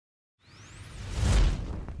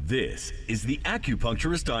This is the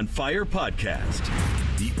Acupuncturist on Fire podcast,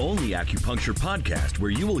 the only acupuncture podcast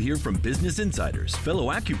where you will hear from business insiders,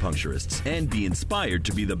 fellow acupuncturists, and be inspired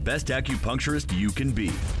to be the best acupuncturist you can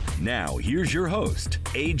be. Now, here's your host,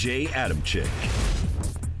 AJ Adamczyk.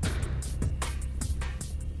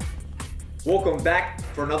 Welcome back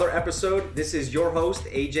for another episode. This is your host,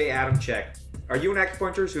 AJ Adamczyk. Are you an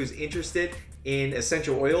acupuncturist who's interested in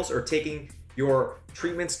essential oils or taking your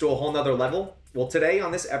treatments to a whole nother level? Well, today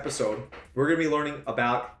on this episode, we're going to be learning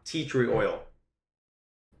about tea tree oil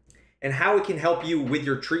and how it can help you with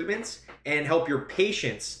your treatments and help your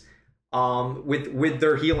patients with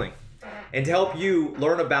their healing. And to help you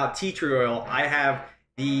learn about tea tree oil, I have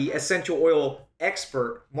the essential oil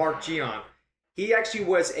expert, Marc Gian. He actually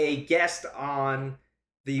was a guest on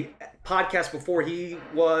the podcast before. He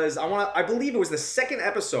was, I believe it was the second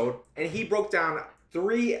episode, and he broke down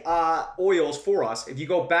 3 oils for us. If you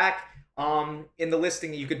go back in the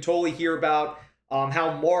listing, you can totally hear about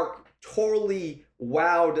how Marc totally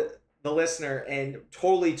wowed the listener and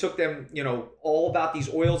totally took them, all about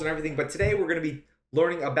these oils and everything. But today we're going to be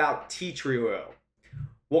learning about tea tree oil.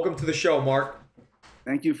 Welcome to the show, Marc.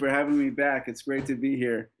 Thank you for having me back. It's great to be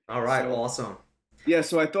here. All right, awesome. Yeah,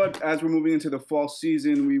 so I thought as we're moving into the fall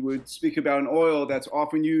season, we would speak about an oil that's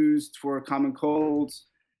often used for common colds,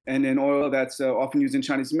 and an oil that's often used in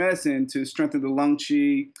Chinese medicine to strengthen the lung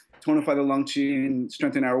qi, tonify the lung qi, and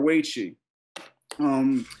strengthen our wei qi.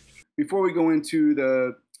 Before we go into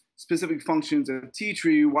the specific functions of tea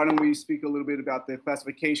tree, why don't we speak a little bit about the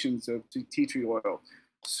classifications of tea tree oil?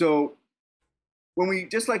 So when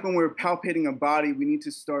we're palpating a body, we need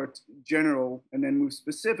to start general and then move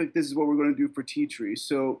specific. This is what we're going to do for tea tree.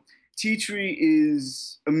 So tea tree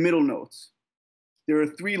is a middle note. There are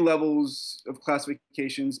 3 levels of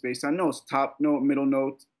classifications based on notes: top note, middle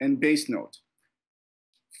note, and base note.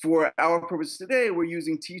 For our purpose today, we're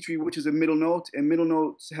using tea tree, which is a middle note, and middle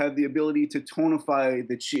notes have the ability to tonify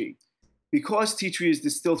the qi. Because tea tree is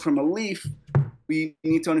distilled from a leaf, we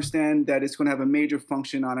need to understand that it's going to have a major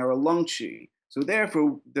function on our lung qi. So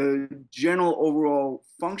therefore, the general overall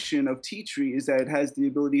function of tea tree is that it has the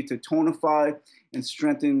ability to tonify and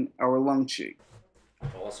strengthen our lung qi.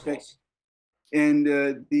 Awesome. Okay. And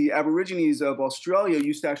the Aborigines of Australia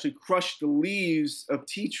used to actually crush the leaves of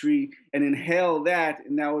tea tree and inhale that,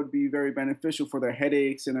 and that would be very beneficial for their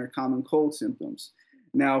headaches and their common cold symptoms.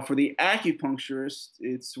 Now, for the acupuncturist,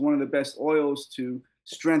 it's one of the best oils to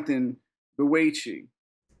strengthen the wei qi.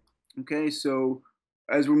 Okay, so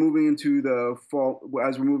as we're moving into the fall,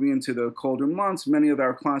 as we're moving into the colder months, many of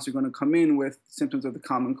our clients are going to come in with symptoms of the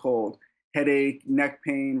common cold: headache, neck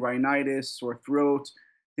pain, rhinitis, sore throat,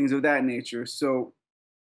 things of that nature. So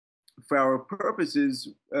for our purposes,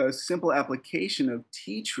 a simple application of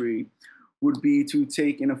tea tree would be to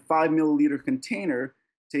take in a 5 milliliter container,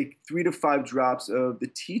 take 3 to 5 drops of the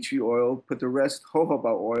tea tree oil, put the rest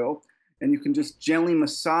jojoba oil, and you can just gently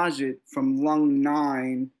massage it from lung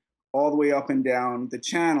 9 all the way up and down the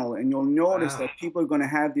channel. And you'll notice that people are going to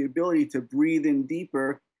have the ability to breathe in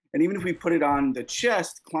deeper. And even if we put it on the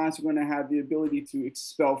chest, clients are going to have the ability to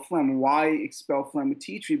expel phlegm. Why expel phlegm with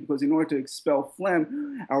tea tree? Because in order to expel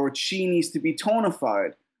phlegm, our qi needs to be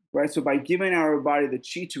tonified, right? So by giving our body the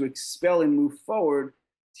qi to expel and move forward,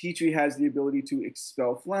 tea tree has the ability to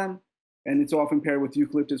expel phlegm, and it's often paired with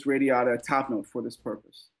Eucalyptus radiata, top note, for this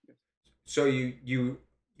purpose. So you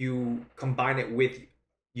combine it with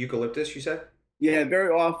eucalyptus, you said? Yeah,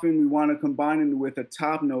 very often we want to combine it with a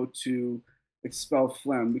top note to expel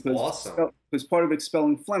phlegm, because because part of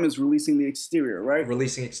expelling phlegm is releasing the exterior, right?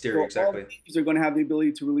 Releasing exterior, so exactly. All leaves are going to have the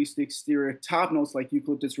ability to release the exterior. Top notes like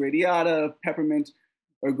Eucalyptus radiata, peppermint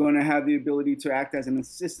are going to have the ability to act as an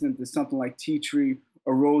assistant to something like tea tree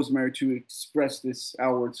or rosemary to express this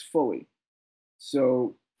outwards fully.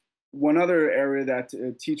 So one other area that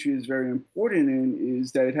tea tree is very important in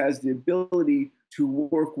is that it has the ability to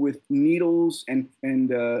work with needles and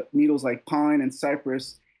needles like pine and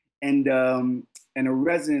cypress, and a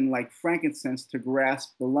resin like frankincense to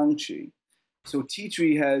grasp the lung qi. So tea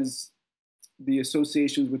tree has the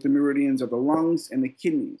associations with the meridians of the lungs and the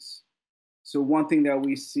kidneys. So one thing that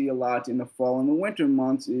we see a lot in the fall and the winter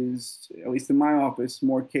months is, at least in my office,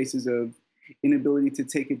 more cases of inability to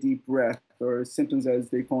take a deep breath, or symptoms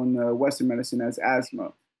as they call in Western medicine as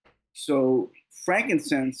asthma. So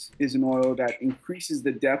frankincense is an oil that increases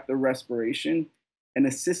the depth of respiration and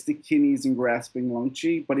assists the kidneys in grasping lung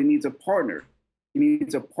qi, but it needs a partner. It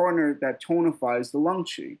needs a partner that tonifies the lung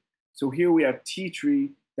qi. So here we have tea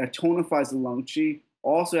tree that tonifies the lung qi,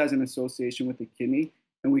 also has an association with the kidney,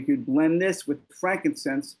 and we could blend this with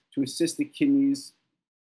frankincense to assist the kidneys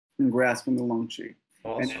in grasping the lung qi.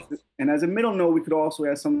 Awesome. And as a middle note, we could also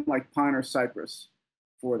add something like pine or cypress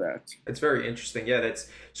for that. It's very interesting. Yeah, that's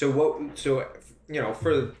so what so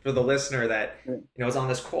for the listener that Yeah. is on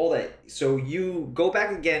this call, that so you go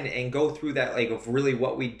back again and go through that, like, of really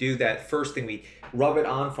what we do. That first thing, we rub it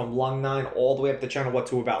on from lung 9 all the way up the channel, what,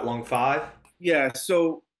 to about lung 5, Yeah,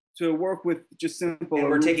 so to work with just simple. and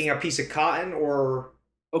we're taking a piece of cotton, or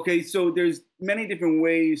Okay, so there's many different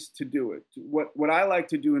ways to do it. What I like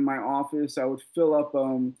to do in my office, I would fill up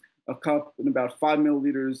a cup in about 5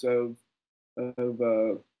 milliliters of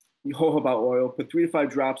jojoba oil, put 3 to 5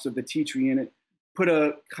 drops of the tea tree in it, put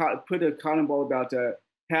a cotton ball about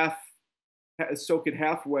half, soak it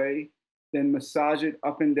halfway, then massage it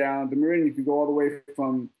up and down the meridian. You can go all the way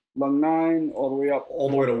from lung 9 all the way up, all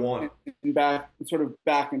the way to 1? and back, sort of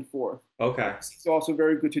back and forth. Okay. It's also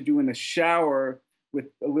very good to do in the shower with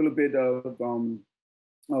a little bit of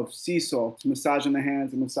sea salt to massage in the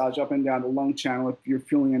hands and massage up and down the lung channel if you're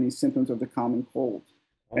feeling any symptoms of the common cold.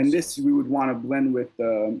 Awesome. And this we would want to blend with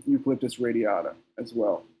Eucalyptus radiata as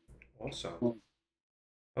well. Awesome.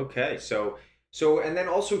 Okay, so and then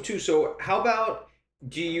also too, so how about,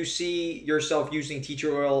 do you see yourself using tea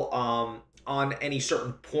tree oil on any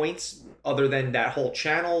certain points other than that whole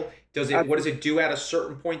channel? What does it do at a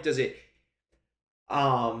certain point? Does it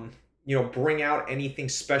bring out anything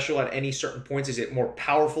special at any certain points? Is it more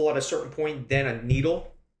powerful at a certain point than a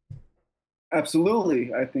needle?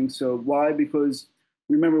 Absolutely, I think so. Why? Because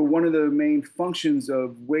remember, one of the main functions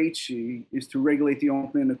of Wei Qi is to regulate the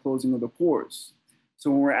opening and the closing of the pores. So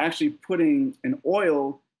when we're actually putting an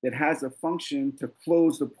oil that has a function to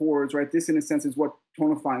close the pores, right? This, in a sense, is what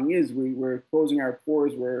tonifying is. We're closing our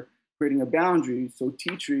pores, we're creating a boundary. So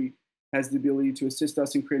tea tree has the ability to assist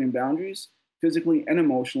us in creating boundaries, physically and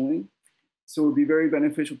emotionally. So it would be very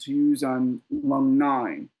beneficial to use on lung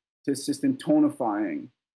 9 to assist in tonifying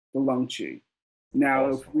the lung qi. Now,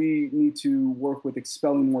 Awesome. if we need to work with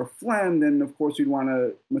expelling more phlegm, then of course we'd want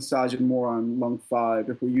to massage it more on lung 5.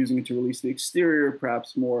 If we're using it to release the exterior,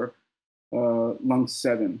 perhaps more lung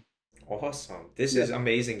 7. Awesome. This is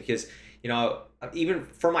amazing, because, even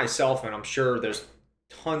for myself, and I'm sure there's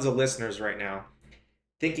tons of listeners right now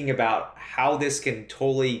thinking about how this can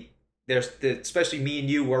totally, especially me and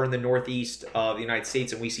you, we're in the Northeast of the United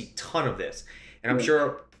States, and we see a ton of this. And I'm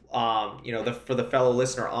sure, for the fellow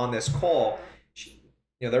listener on this call,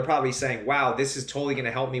 they're probably saying, wow, this is totally going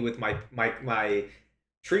to help me with my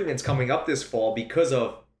treatments coming up this fall, because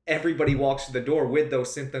of everybody walks through the door with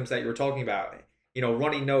those symptoms that you're talking about.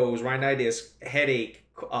 Runny nose, rhinitis, headache,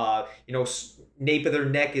 nape of their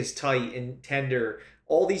neck is tight and tender.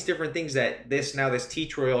 All these different things that this tea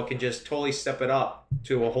tree oil can just totally step it up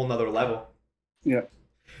to a whole nother level. Yeah.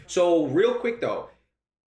 So real quick though,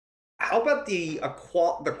 how about the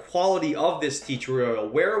quality of this tea tree oil?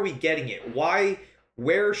 Where are we getting it?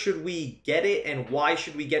 Where should we get it, and why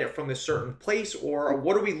should we get it from a certain place, or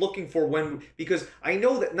what are we looking for because I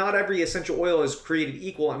know that not every essential oil is created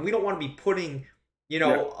equal, and we don't want to be putting,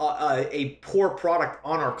 a poor product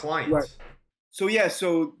on our clients. Right. So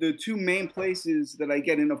so the two main places that I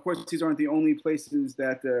get, and of course these aren't the only places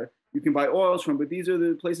that you can buy oils from, but these are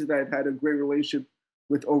the places that I've had a great relationship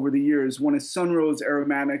with over the years. One is Sunrose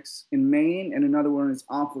Aromatics in Maine, and another one is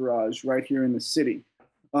Entourage right here in the city.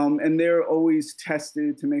 And they're always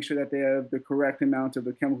tested to make sure that they have the correct amount of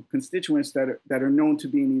the chemical constituents that are known to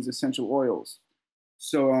be in these essential oils.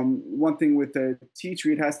 So one thing with the tea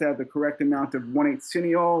tree, it has to have the correct amount of 1/8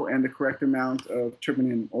 cineol and the correct amount of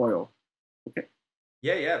terpene oil. Okay.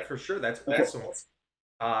 Yeah, for sure. That's awesome.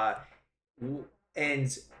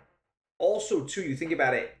 And also too, you think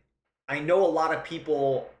about it, I know a lot of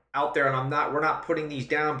people out there, and we're not putting these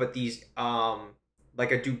down, but these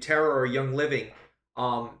like a doTERRA or a Young Living,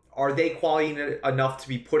 are they quality enough to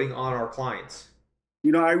be putting on our clients?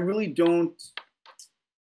 I really don't.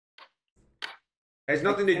 It has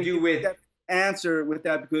nothing to do with answer with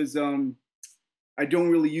that, because I don't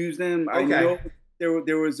really use them. Okay. I know there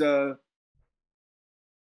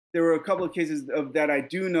were a couple of cases of that I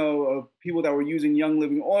do know of people that were using Young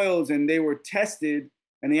Living oils, and they were tested,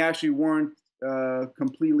 and they actually weren't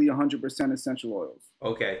completely 100% essential oils.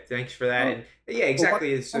 Okay, thanks for that. And yeah,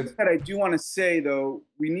 exactly. One thing that I do want to say, though,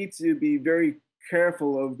 we need to be very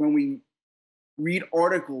careful of when we read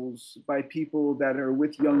articles by people that are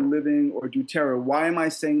with Young Living or doTERRA. Why am I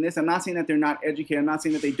saying this? I'm not saying that they're not educated. I'm not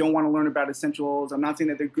saying that they don't want to learn about essential oils. I'm not saying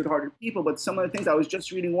that they're good-hearted people, but some of the things, I was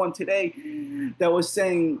just reading one today that was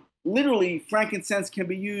saying, literally, frankincense can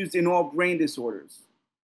be used in all brain disorders.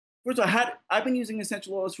 First of all, I've been using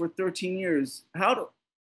essential oils for 13 years.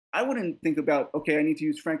 I wouldn't think about, okay, I need to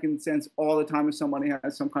use frankincense all the time if somebody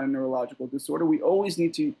has some kind of neurological disorder. We always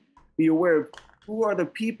need to be aware of who are the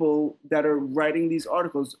people that are writing these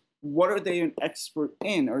articles? What are they an expert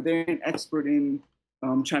in? Are they an expert in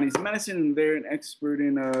Chinese medicine, and they're an expert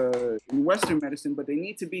in Western medicine, but they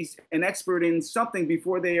need to be an expert in something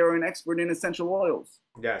before they are an expert in essential oils.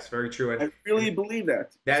 Yes, very true. And I really believe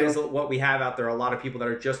that. That is what we have out there. A lot of people that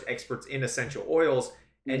are just experts in essential oils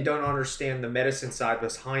and don't understand the medicine side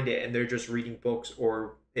behind it, and they're just reading books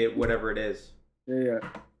or whatever it is. Yeah.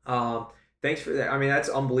 Thanks for that. I mean, that's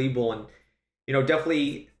unbelievable. And,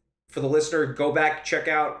 definitely for the listener, go back, check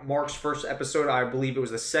out Marc's first episode. I believe it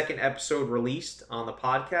was the second episode released on the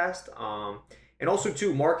podcast. And also,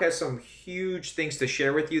 too, Marc has some huge things to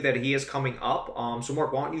share with you that he has coming up. So,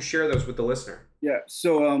 Marc, why don't you share those with the listener? Yeah.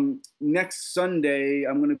 So next Sunday,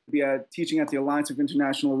 I'm going to be teaching at the Alliance of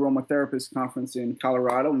International Aromatherapists Conference in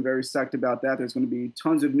Colorado. I'm very psyched about that. There's going to be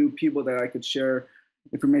tons of new people that I could share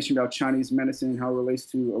information about Chinese medicine and how it relates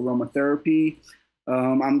to aromatherapy.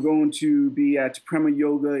 I'm going to be at Prema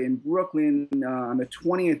Yoga in Brooklyn on the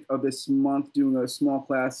 20th of this month, doing a small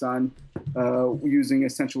class on using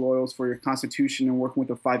essential oils for your constitution and working with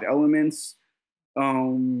the 5 elements.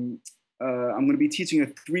 I'm going to be teaching a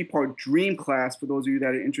 3-part dream class for those of you that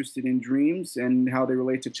are interested in dreams and how they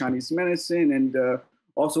relate to Chinese medicine, and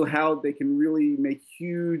also how they can really make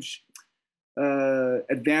huge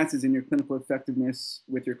advances in your clinical effectiveness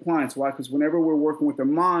with your clients. Why? Because whenever we're working with the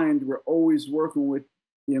mind, we're always working with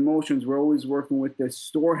the emotions. We're always working with the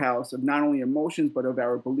storehouse of not only emotions, but of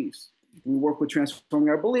our beliefs. We work with transforming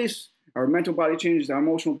our beliefs, our mental body changes, our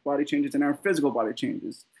emotional body changes, and our physical body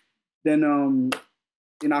changes. Then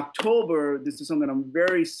in October, this is something I'm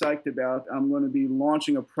very psyched about. I'm going to be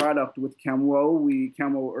launching a product with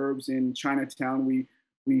Camwo Herbs in Chinatown. We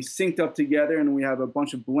synced up together, and we have a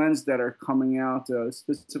bunch of blends that are coming out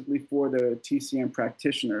specifically for the TCM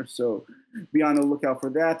practitioner. So be on the lookout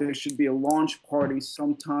for that. There should be a launch party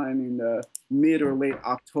sometime in the mid or late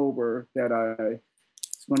October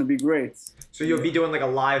it's going to be great. So you'll be doing like a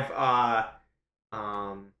live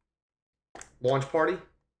launch party?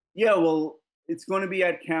 Yeah, well, it's going to be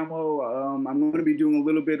at Camwo. I'm going to be doing a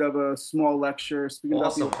little bit of a small lecture.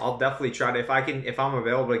 Awesome. I'll definitely try to, if I'm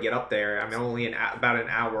available to get up there. I'm only about an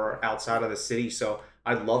hour outside of the city, so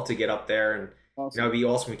I'd love to get up there, and awesome. It'd be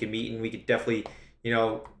awesome. We can meet, and we could definitely,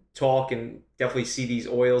 talk and definitely see these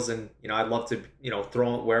oils, and I'd love to,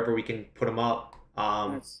 throw them wherever we can put them up,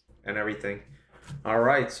 Nice. And everything. All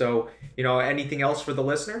right. So, anything else for the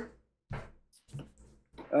listener?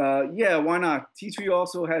 Yeah, why not? Tea tree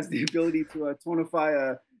also has the ability to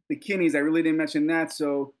tonify the kidneys. I really didn't mention that.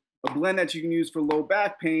 So a blend that you can use for low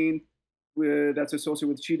back pain that's associated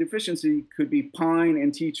with qi deficiency could be pine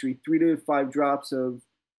and tea tree. 3 to 5 drops of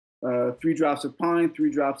 3 drops of pine,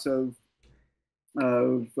 3 drops of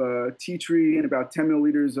tea tree, and about 10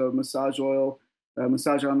 milliliters of massage oil.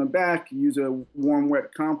 Massage on the back. Use a warm,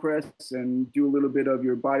 wet compress, and do a little bit of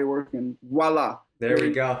your body work, and voila. There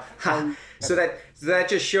we go. So that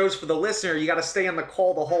just shows for the listener, you got to stay on the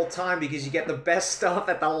call the whole time because you get the best stuff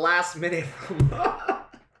at the last minute.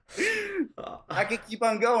 I can keep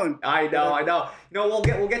on going. I know.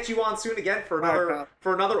 We'll get you on soon again for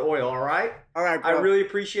another oil. All right. All right, bro. I really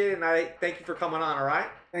appreciate it, and I thank you for coming on. All right.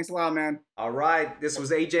 Thanks a lot, man. All right. This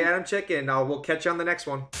was AJ Adamczyk, and we'll catch you on the next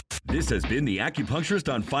one. This has been the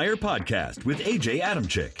Acupuncturist on Fire podcast with AJ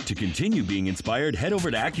Adamczyk. To continue being inspired, head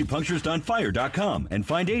over to acupuncturistonfire.com and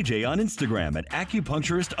find AJ on Instagram at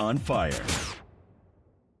acupuncturistonfire.